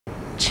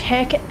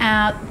check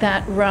out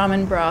that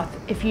ramen broth.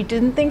 If you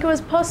didn't think it was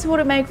possible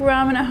to make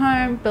ramen at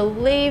home,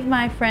 believe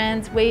my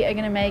friends, we are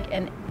gonna make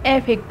an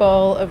epic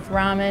bowl of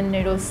ramen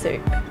noodle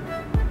soup.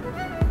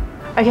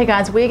 Okay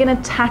guys, we're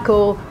gonna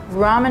tackle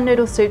ramen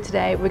noodle soup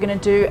today. We're gonna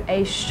do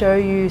a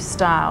shoyu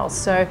style.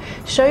 So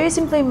shoyu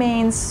simply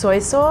means soy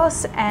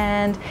sauce,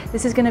 and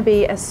this is gonna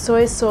be a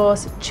soy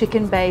sauce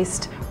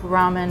chicken-based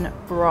ramen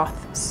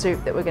broth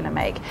soup that we're gonna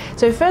make.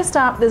 So first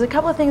up, there's a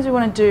couple of things we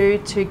wanna do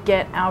to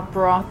get our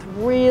broth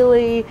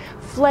really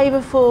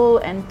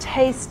flavorful and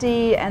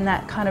tasty and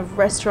that kind of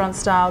restaurant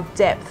style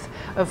depth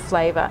of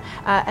flavor.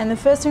 And the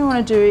first thing we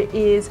wanna do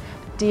is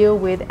deal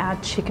with our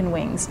chicken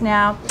wings.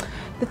 Now,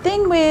 the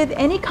thing with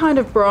any kind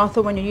of broth,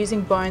 or when you're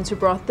using bones for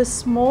broth, the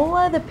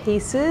smaller the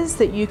pieces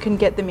that you can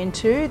get them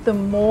into, the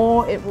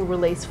more it will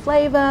release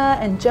flavor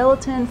and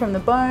gelatin from the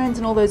bones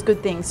and all those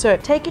good things. So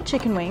take your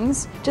chicken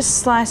wings, just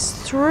slice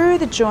through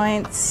the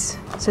joints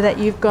so that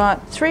you've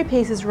got 3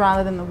 pieces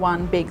rather than the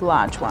one big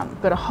large one.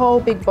 We've got a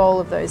whole big bowl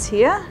of those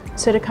here.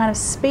 So to kind of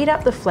speed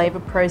up the flavor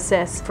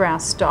process for our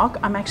stock,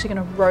 I'm actually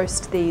gonna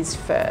roast these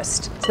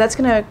first. So that's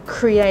gonna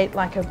create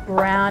like a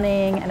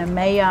browning and a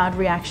Maillard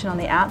reaction on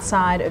the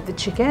outside of the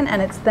chicken,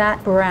 and it's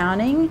that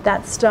browning,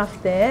 that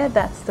stuff there,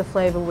 that's the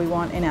flavor we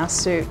want in our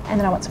soup. And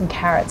then I want some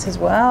carrots as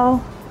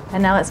well.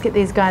 And now let's get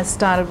these guys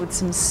started with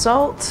some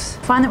salt.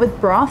 Find that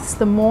with broths,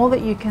 the more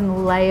that you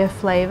can layer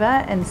flavor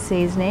and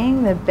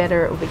seasoning, the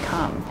better it will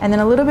become. And then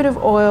a little bit of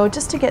oil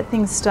just to get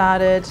things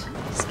started.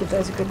 Just give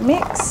those a good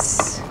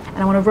mix. And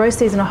I want to roast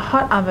these in a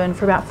hot oven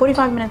for about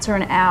 45 minutes or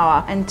an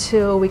hour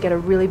until we get a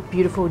really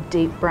beautiful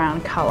deep brown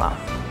color.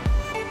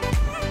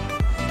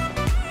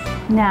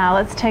 Now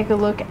let's take a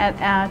look at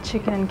our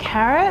chicken and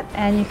carrot,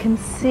 and you can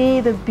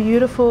see the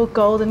beautiful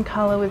golden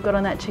color we've got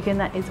on that chicken.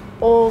 That is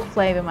all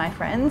flavor, my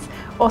friends.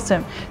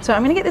 Awesome. So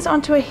I'm gonna get this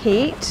onto a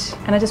heat,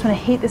 and I just wanna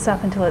heat this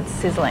up until it's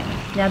sizzling.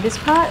 Now this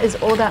part is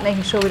all about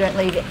making sure we don't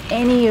leave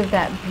any of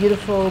that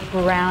beautiful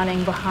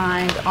browning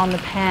behind on the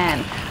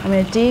pan. I'm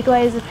gonna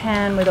deglaze the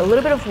pan with a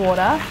little bit of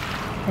water,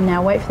 and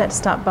now wait for that to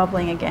start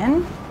bubbling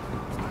again.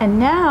 And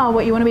now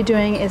what you want to be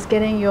doing is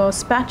getting your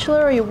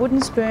spatula or your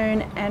wooden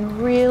spoon and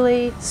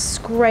really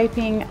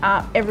scraping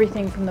up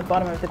everything from the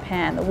bottom of the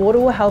pan. The water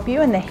will help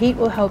you and the heat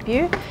will help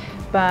you,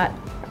 but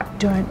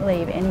don't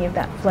leave any of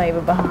that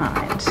flavor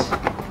behind.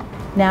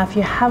 Now if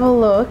you have a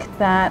look,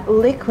 that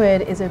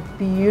liquid is a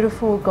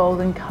beautiful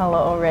golden color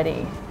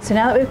already. So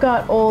now that we've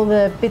got all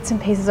the bits and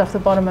pieces off the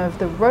bottom of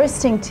the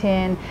roasting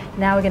tin,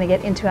 now we're gonna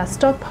get into our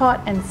stock pot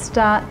and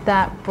start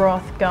that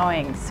broth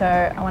going. So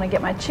I wanna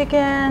get my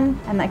chicken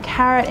and that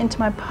carrot into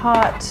my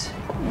pot.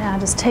 Now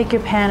just take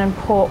your pan and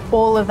pour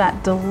all of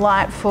that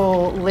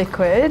delightful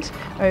liquid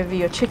over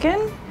your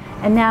chicken.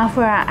 And now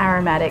for our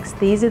aromatics.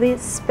 These are the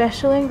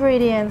special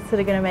ingredients that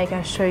are gonna make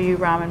our shoyu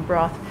ramen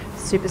broth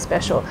super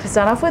special. To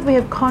start off with, we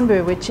have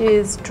konbu, which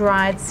is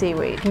dried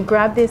seaweed. You can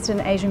grab this at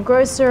an Asian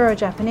grocer or a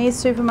Japanese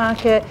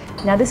supermarket.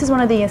 Now this is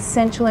one of the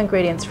essential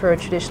ingredients for a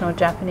traditional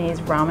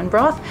Japanese ramen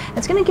broth.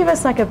 It's gonna give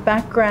us like a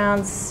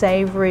background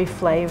savory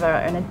flavor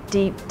and a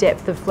deep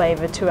depth of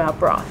flavor to our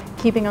broth.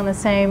 Keeping on the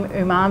same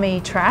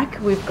umami track,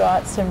 we've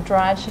got some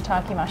dried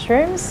shiitake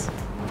mushrooms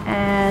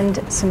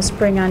and some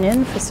spring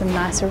onion for some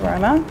nice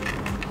aroma.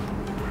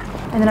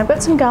 And then I've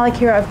got some garlic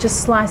here. I've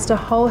just sliced a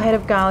whole head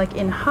of garlic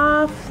in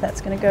half.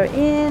 That's gonna go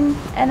in,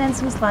 and then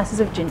some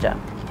slices of ginger.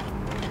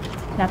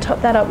 Now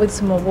top that up with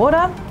some more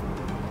water.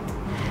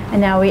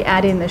 And now we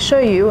add in the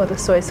shoyu, or the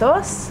soy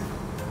sauce.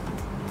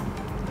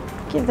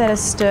 Give that a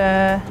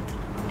stir.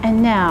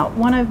 And now,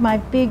 one of my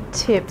big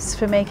tips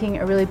for making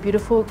a really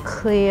beautiful,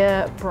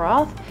 clear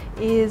broth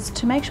is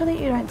to make sure that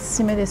you don't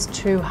simmer this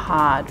too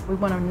hard. We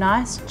want a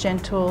nice,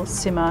 gentle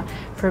simmer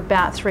for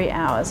about 3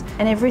 hours.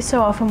 And every so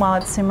often while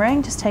it's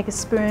simmering, just take a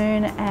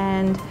spoon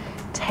and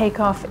take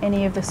off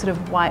any of the sort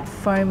of white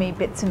foamy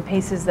bits and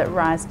pieces that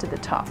rise to the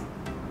top.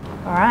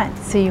 All right,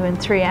 see you in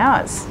 3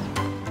 hours.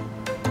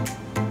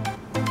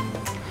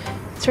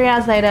 3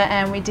 hours later,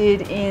 and we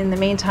did in the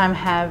meantime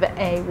have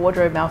a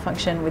wardrobe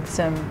malfunction with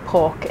some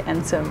pork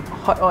and some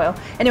hot oil.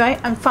 Anyway,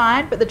 I'm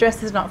fine, but the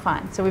dress is not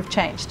fine, so we've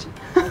changed.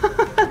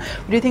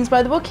 We do things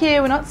by the book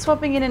here. We're not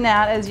swapping in and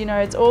out, as you know,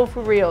 it's all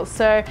for real.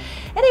 So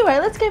anyway,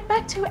 let's get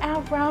back to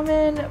our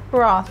ramen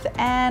broth,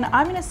 and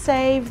I'm gonna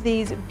save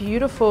these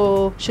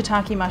beautiful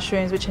shiitake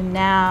mushrooms, which are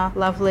now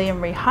lovely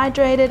and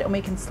rehydrated, and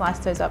we can slice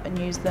those up and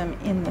use them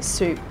in the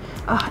soup.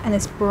 Oh, and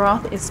this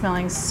broth is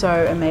smelling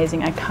so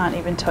amazing. I can't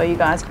even tell you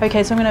guys.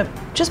 Okay, so I'm gonna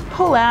just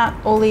pull out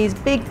all these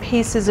big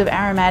pieces of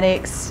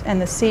aromatics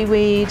and the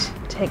seaweed.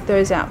 Take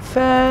those out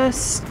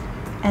first.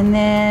 And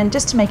then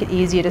just to make it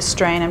easier to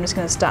strain, I'm just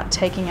gonna start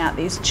taking out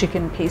these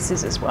chicken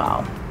pieces as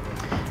well.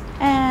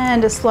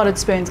 And a slotted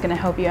spoon's gonna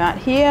help you out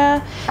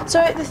here.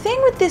 So the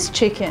thing with this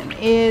chicken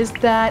is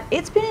that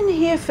it's been in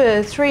here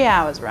for 3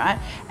 hours, right?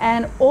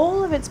 And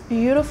all of its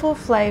beautiful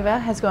flavor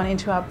has gone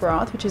into our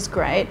broth, which is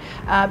great.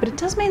 But it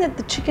does mean that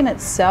the chicken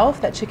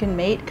itself, that chicken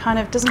meat, kind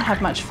of doesn't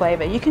have much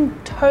flavor. You can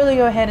totally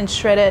go ahead and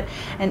shred it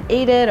and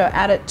eat it or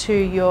add it to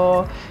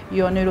your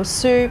noodle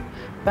soup,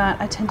 but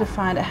I tend to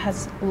find it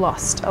has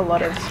lost a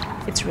lot of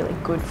it's really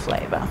good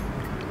flavour.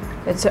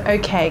 It's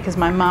okay because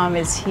my mum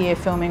is here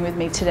filming with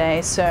me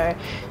today, so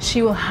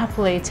she will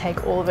happily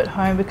take all of it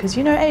home because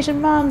you know Asian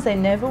mums, they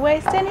never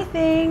waste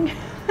anything.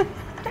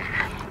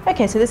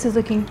 Okay, so this is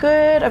looking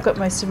good. I've got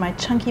most of my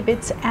chunky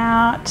bits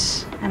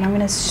out and I'm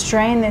going to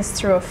strain this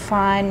through a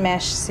fine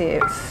mesh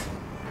sieve.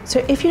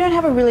 So if you don't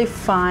have a really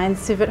fine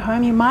sieve at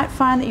home, you might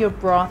find that your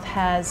broth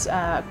has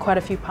quite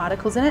a few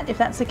particles in it. If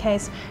that's the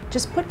case,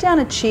 just put down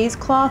a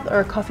cheesecloth or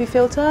a coffee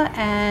filter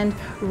and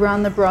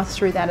run the broth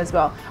through that as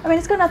well. I mean,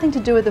 it's got nothing to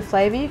do with the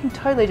flavour. You can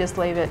totally just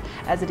leave it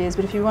as it is,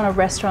 but if you want a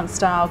restaurant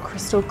style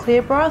crystal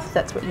clear broth,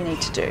 that's what you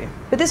need to do.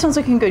 But this one's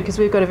looking good because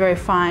we've got a very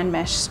fine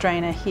mesh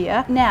strainer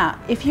here. Now,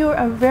 if you're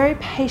a very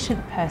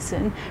patient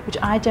person, which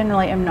I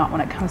generally am not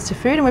when it comes to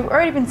food, and we've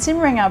already been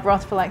simmering our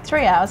broth for like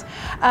 3 hours,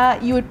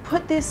 you would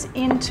put this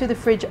into the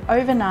fridge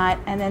overnight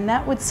and then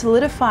that would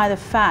solidify the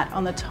fat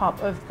on the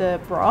top of the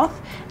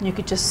broth and you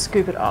could just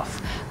scoop it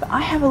off. But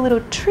I have a little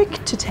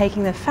trick to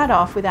taking the fat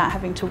off without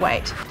having to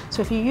wait.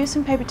 So if you use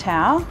some paper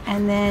towel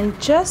and then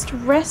just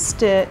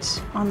rest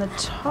it on the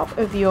top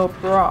of your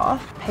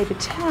broth, paper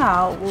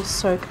towel will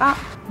soak up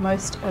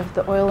most of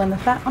the oil and the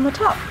fat on the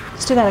top.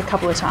 Just do that a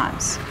couple of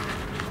times.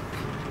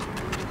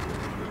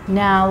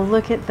 Now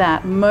look at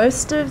that,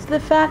 most of the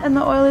fat and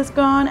the oil is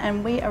gone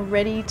and we are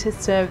ready to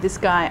serve this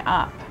guy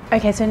up.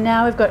 Okay, so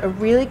now we've got a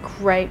really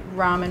great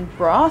ramen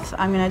broth.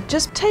 I'm gonna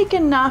just take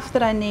enough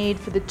that I need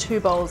for the 2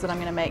 bowls that I'm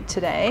gonna make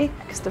today,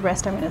 because the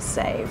rest I'm gonna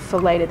save for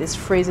later. This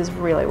freezes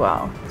really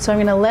well. So I'm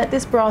gonna let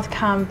this broth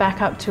come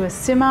back up to a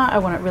simmer. I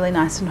want it really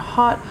nice and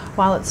hot.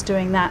 While it's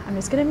doing that, I'm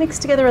just gonna mix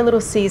together a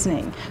little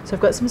seasoning. So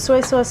I've got some soy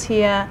sauce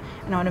here,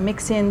 and I wanna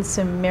mix in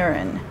some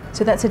mirin.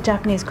 So that's a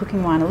Japanese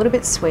cooking wine, a little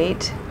bit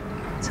sweet.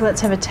 So let's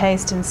have a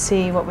taste and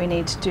see what we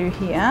need to do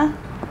here.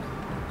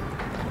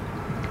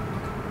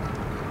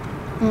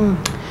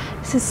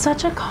 This is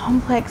such a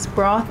complex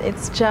broth.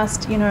 It's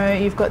just, you know,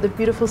 you've got the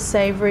beautiful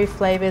savory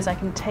flavors. I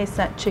can taste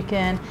that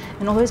chicken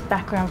and all those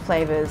background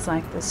flavors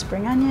like the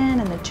spring onion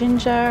and the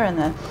ginger and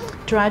the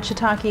dried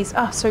shiitakes.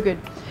 Oh, so good.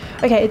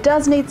 Okay, it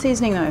does need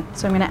seasoning though,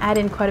 so I'm going to add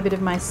in quite a bit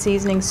of my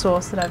seasoning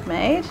sauce that I've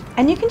made.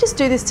 And you can just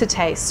do this to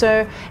taste.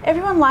 So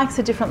everyone likes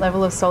a different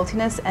level of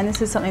saltiness, and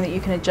this is something that you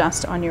can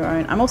adjust on your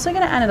own. I'm also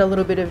going to add a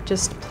little bit of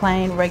just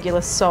plain regular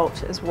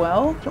salt as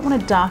well. I don't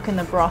want to darken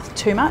the broth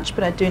too much,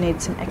 but I do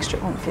need some extra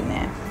oomph in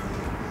there.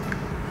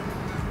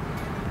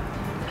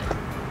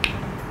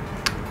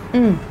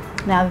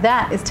 Now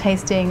that is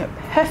tasting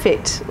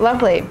perfect,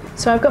 lovely.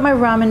 So I've got my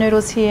ramen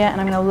noodles here and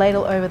I'm going to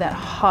ladle over that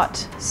hot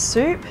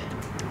soup.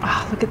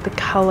 Oh, look at the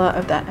color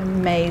of that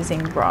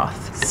amazing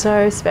broth,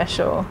 so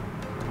special.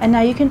 And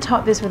now you can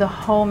top this with a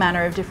whole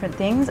manner of different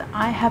things.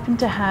 I happen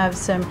to have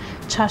some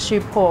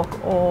chashu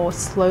pork or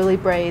slowly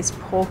braised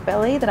pork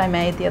belly that I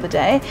made the other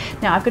day.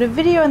 Now I've got a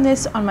video on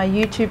this on my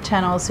YouTube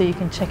channel, so you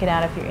can check it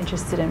out if you're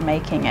interested in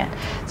making it.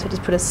 So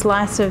just put a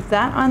slice of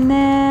that on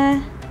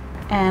there.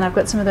 And I've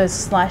got some of those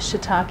sliced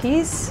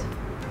shiitakes,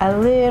 a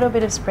little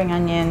bit of spring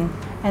onion,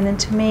 and then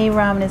to me,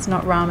 ramen is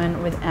not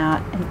ramen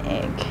without an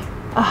egg.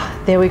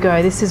 Oh, there we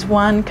go. This is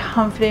one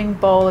comforting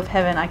bowl of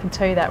heaven, I can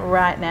tell you that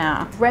right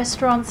now.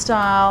 Restaurant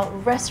style,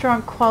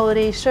 restaurant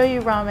quality, shoyu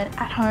ramen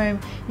at home.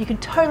 You can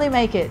totally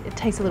make it. It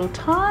takes a little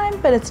time,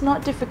 but it's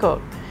not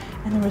difficult.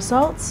 And the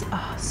results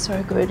are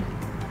so good.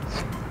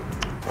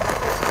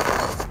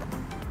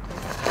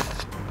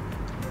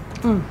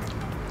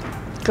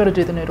 Gotta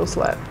do the noodle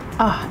slurp.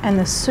 Oh, and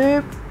the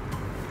soup.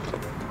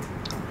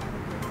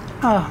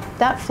 Oh,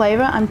 that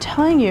flavor, I'm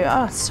telling you,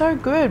 oh, so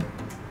good.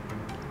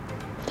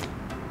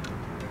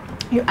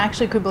 You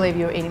actually could believe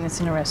you were eating this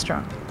in a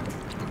restaurant.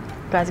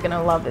 You guys are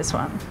gonna love this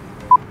one.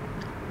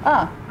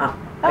 Oh.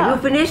 Are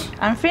you finished?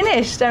 I'm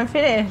finished, I'm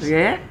finished.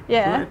 Yeah?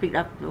 Yeah. You pick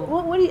up.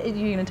 What are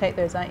you gonna take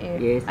those, aren't you?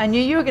 Yes. I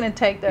knew you were gonna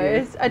take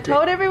those. Yes. I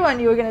told everyone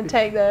you were gonna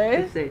take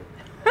those. That's it.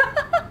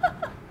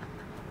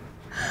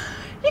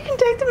 You can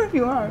take them if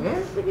you want. Yeah,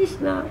 finished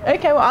now.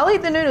 Okay, well I'll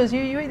eat the noodles,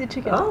 you eat the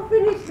chicken. Oh,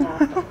 finished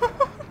now.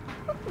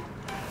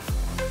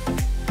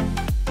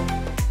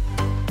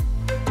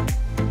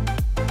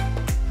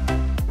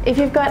 If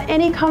you've got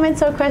any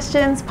comments or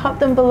questions, pop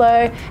them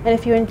below. And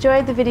if you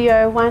enjoyed the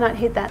video, why not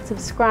hit that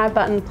subscribe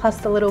button plus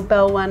the little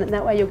bell one, and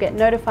that way you'll get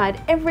notified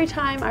every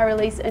time I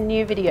release a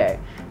new video.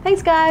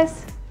 Thanks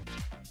guys.